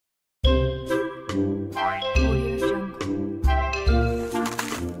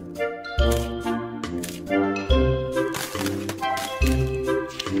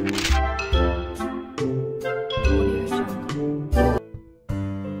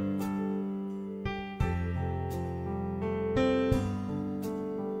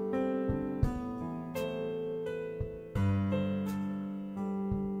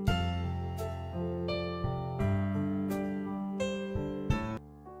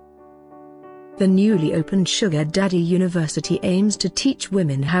The newly opened Sugar Daddy University aims to teach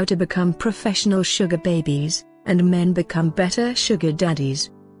women how to become professional sugar babies, and men become better sugar daddies.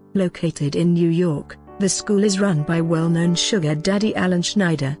 Located in New York, the school is run by well-known sugar daddy Alan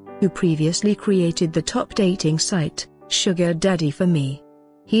Schneider, who previously created the top dating site, SugarDaddyForMe.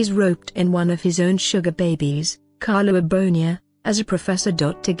 He's roped in one of his own sugar babies, Carla Abonia, as a professor.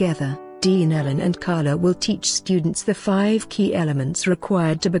 Together, Dean Alan and Carla will teach students the 5 key elements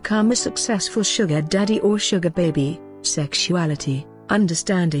required to become a successful sugar daddy or sugar baby: sexuality,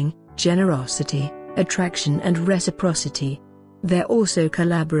 understanding, generosity, attraction and reciprocity. They're also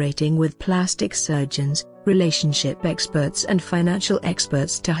collaborating with plastic surgeons, relationship experts and financial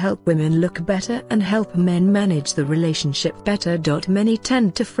experts to help women look better and help men manage the relationship better. Many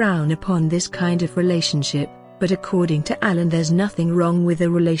tend to frown upon this kind of relationship, but according to Alan, there's nothing wrong with a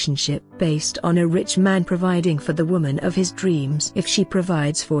relationship based on a rich man providing for the woman of his dreams if she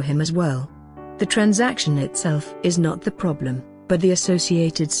provides for him as well. The transaction itself is not the problem, but the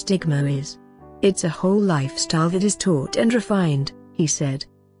associated stigma is. It's a whole lifestyle that is taught and refined, he said.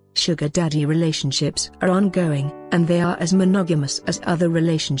 Sugar daddy relationships are ongoing, and they are as monogamous as other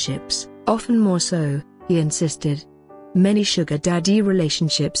relationships, often more so, he insisted. Many sugar daddy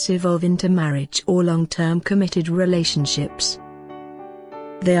relationships evolve into marriage or long-term committed relationships.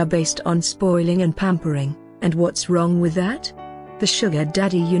 They are based on spoiling and pampering, and what's wrong with that? The Sugar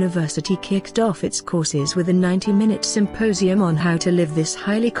Daddy University kicked off its courses with a 90-minute symposium on how to live this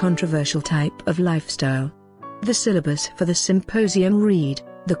highly controversial type of lifestyle. The syllabus for the symposium read,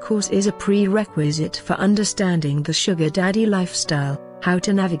 "The course is a prerequisite for understanding the sugar daddy lifestyle, how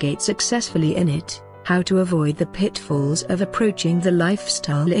to navigate successfully in it, how to avoid the pitfalls of approaching the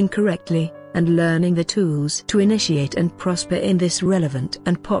lifestyle incorrectly, and learning the tools to initiate and prosper in this relevant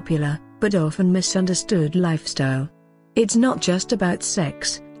and popular, but often misunderstood lifestyle." It's not just about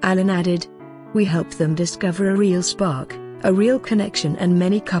sex, Alan added. We help them discover a real spark, a real connection, and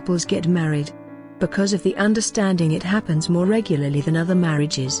many couples get married. Because of the understanding, it happens more regularly than other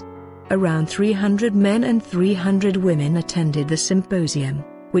marriages. Around 300 men and 300 women attended the symposium,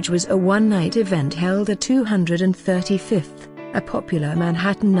 which was a one-night event held at 235th, a popular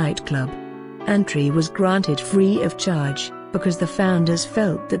Manhattan nightclub. Entry was granted free of charge, because the founders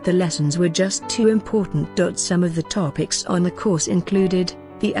felt that the lessons were just too important. Some of the topics on the course included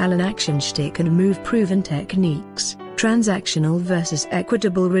the Alan action shtick and move-proven techniques, transactional versus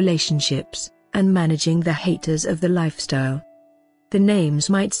equitable relationships, and managing the haters of the lifestyle. The names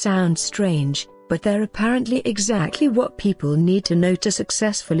might sound strange, but they're apparently exactly what people need to know to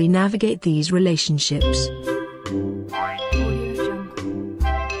successfully navigate these relationships.